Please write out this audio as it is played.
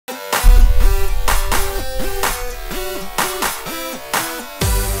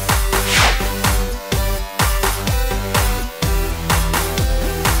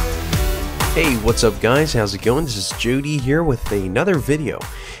what's up guys, how's it going? This is Jody here with another video.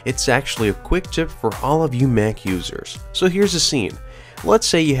 It's actually a quick tip for all of you Mac users. So here's the scene. Let's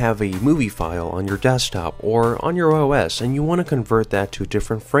say you have a movie file on your desktop or on your OS and you want to convert that to a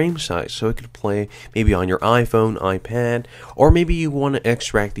different frame size so it could play maybe on your iPhone, iPad, or maybe you want to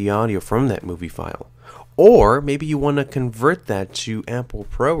extract the audio from that movie file. Or maybe you want to convert that to Apple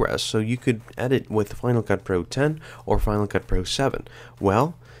ProRes so you could edit with Final Cut Pro 10 or Final Cut Pro 7.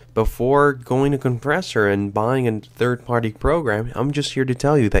 Well, before going to compressor and buying a third-party program, I'm just here to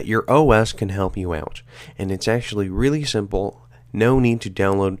tell you that your OS can help you out. And it's actually really simple, no need to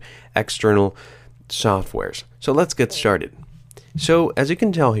download external softwares. So let's get started. So as you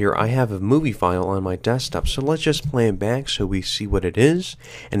can tell here, I have a movie file on my desktop, so let's just play it back so we see what it is.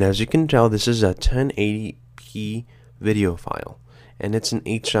 And as you can tell, this is a 1080p video file, and it's an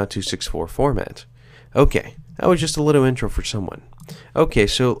H.264 format. Okay, that was just a little intro for someone. Okay,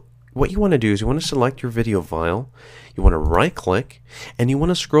 so what you want to do is you want to select your video file, you want to right click, and you want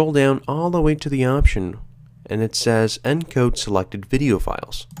to scroll down all the way to the option, and it says Encode Selected Video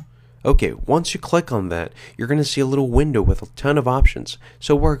Files. Okay, once you click on that, you're going to see a little window with a ton of options.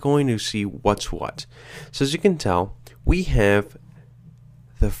 So we're going to see what's what. So as you can tell, we have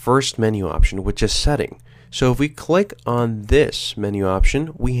the first menu option, which is setting. So if we click on this menu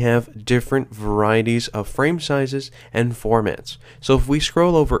option, we have different varieties of frame sizes and formats. So if we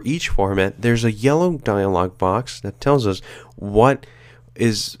scroll over each format, there's a yellow dialog box that tells us what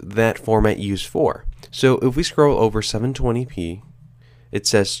is that format used for. So if we scroll over 720p, it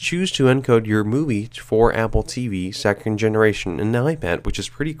says choose to encode your movie for Apple TV second generation and iPad, which is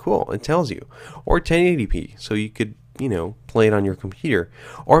pretty cool. It tells you. Or 1080p, so you could, play it on your computer.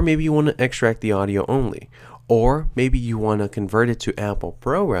 Or maybe you want to extract the audio only. Or maybe you want to convert it to Apple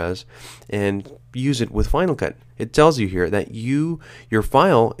ProRes and use it with Final Cut. It tells you here that your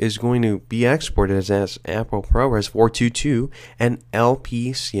file is going to be exported as Apple ProRes 422 and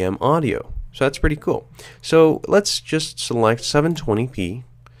LPCM audio. So that's pretty cool. So let's just select 720p.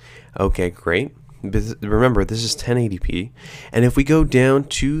 Okay, great. Remember, this is 1080p. And if we go down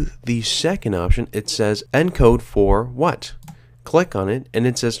to the second option, it says encode for what? Click on it and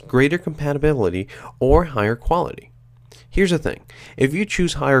it says greater compatibility or higher quality. Here's the thing. If you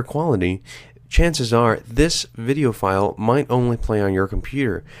choose higher quality, chances are this video file might only play on your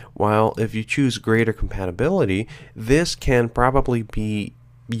computer, while if you choose greater compatibility, this can probably be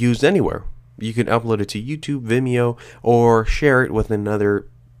used anywhere. You could upload it to YouTube, Vimeo, or share it with another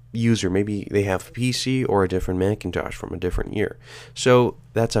user. Maybe they have a PC or a different Macintosh from a different year. So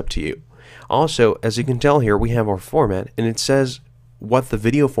that's up to you. Also, as you can tell here, we have our format, and it says what the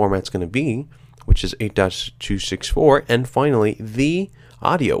video format's going to be, which is 8.264, and finally the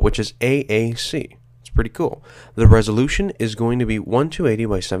audio, which is AAC. It's pretty cool. The resolution is going to be 1280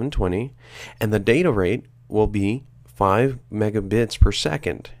 by 720, and the data rate will be 5 megabits per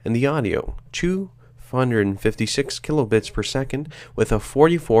second, and the audio 256 kilobits per second with a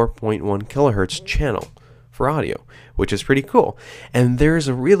 44.1 kilohertz channel for audio, which is pretty cool. And there's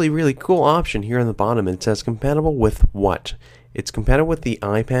a really cool option here on the bottom. It says compatible with what? It's compatible with the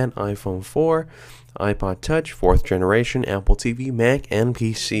iPad, iPhone 4, iPod Touch, 4th generation, Apple TV, Mac, and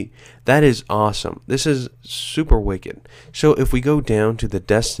PC. That is awesome. This is super wicked. So if we go down to the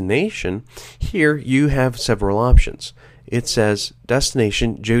destination, here you have several options. It says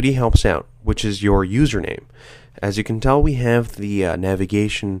destination Jody helps out, which is your username. As you can tell, we have the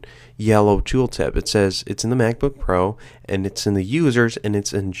navigation yellow tooltip. It says it's in the MacBook Pro, and it's in the users, and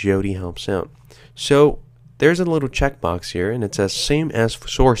it's in Jody helps out. So there's a little checkbox here, and it says same as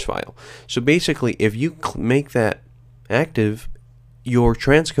source file. So basically, if you make that active, your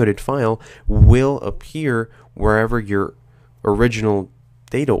transcoded file will appear wherever your original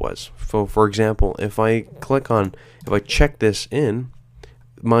data was. So for example, if I check this in,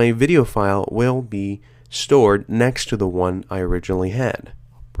 my video file will be stored next to the one I originally had.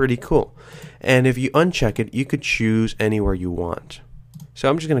 Pretty cool. And if you uncheck it, you could choose anywhere you want. So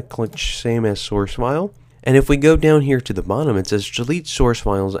I'm just going to click same as source file. And if we go down here to the bottom, it says delete source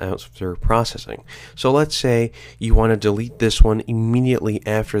files after processing. So let's say you want to delete this one immediately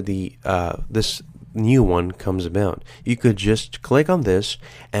after the this new one comes about. You could just click on this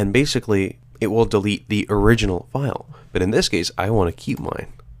and basically it will delete the original file. But in this case, I want to keep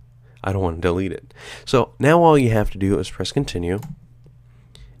mine. I don't want to delete it. So now all you have to do is press continue,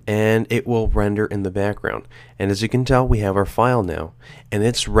 and it will render in the background. And as you can tell, we have our file now, and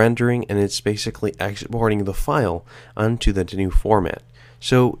it's rendering, and it's basically exporting the file onto the new format.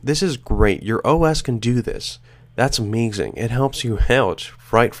 So this is great. Your OS can do this. That's amazing. It helps you out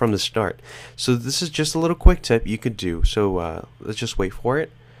right from the start. So this is just a little quick tip you could do. So let's just wait for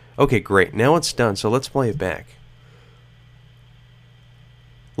it. Okay, great. Now it's done, so let's play it back.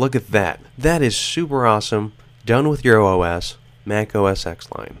 Look at that. That is super awesome. Done with your OS, Mac OS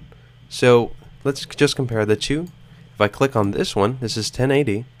X line. So let's just compare the two. If I click on this one, this is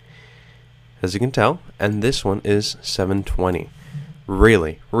 1080, as you can tell, and this one is 720.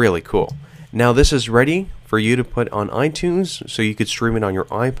 Really, really cool. Now this is ready for you to put on iTunes, so you could stream it on your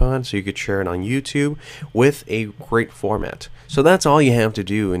iPod, so you could share it on YouTube with a great format. So that's all you have to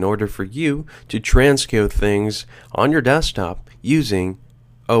do in order for you to transcode things on your desktop using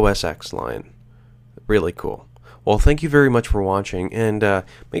OS X line. Really cool. Well, thank you very much for watching, and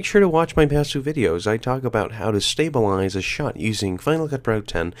make sure to watch my past two videos. I talk about how to stabilize a shot using Final Cut Pro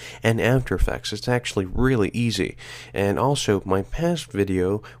 10 and After Effects. It's actually really easy. And also my past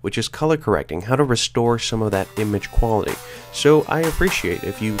video, which is color correcting, how to restore some of that image quality. So I appreciate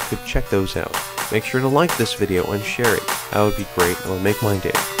if you could check those out. Make sure to like this video and share it. That would be great. It would make my day.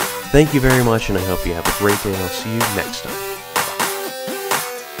 Thank you very much, and I hope you have a great day, and I'll see you next time.